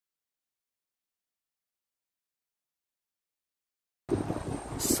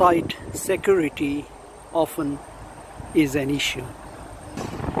site security often is an issue.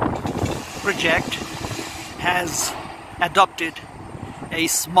 Project has adopted a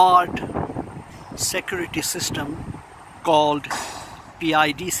smart security system called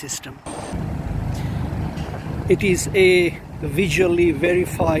PID system. It is a visually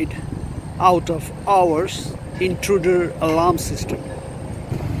verified out of hours intruder alarm system.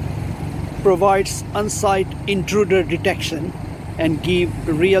 Provides on-site intruder detection and give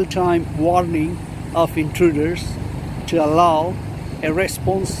real-time warning of intruders to allow a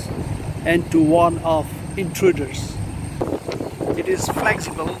response and to warn off intruders. It is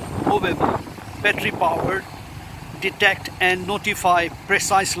flexible, movable, battery-powered, detect and notify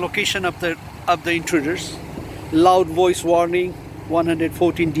precise location of the intruders, loud voice warning,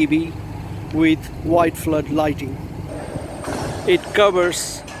 114 dB with white flood lighting. It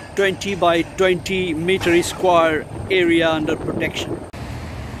covers 20 by 20 meter square area under protection.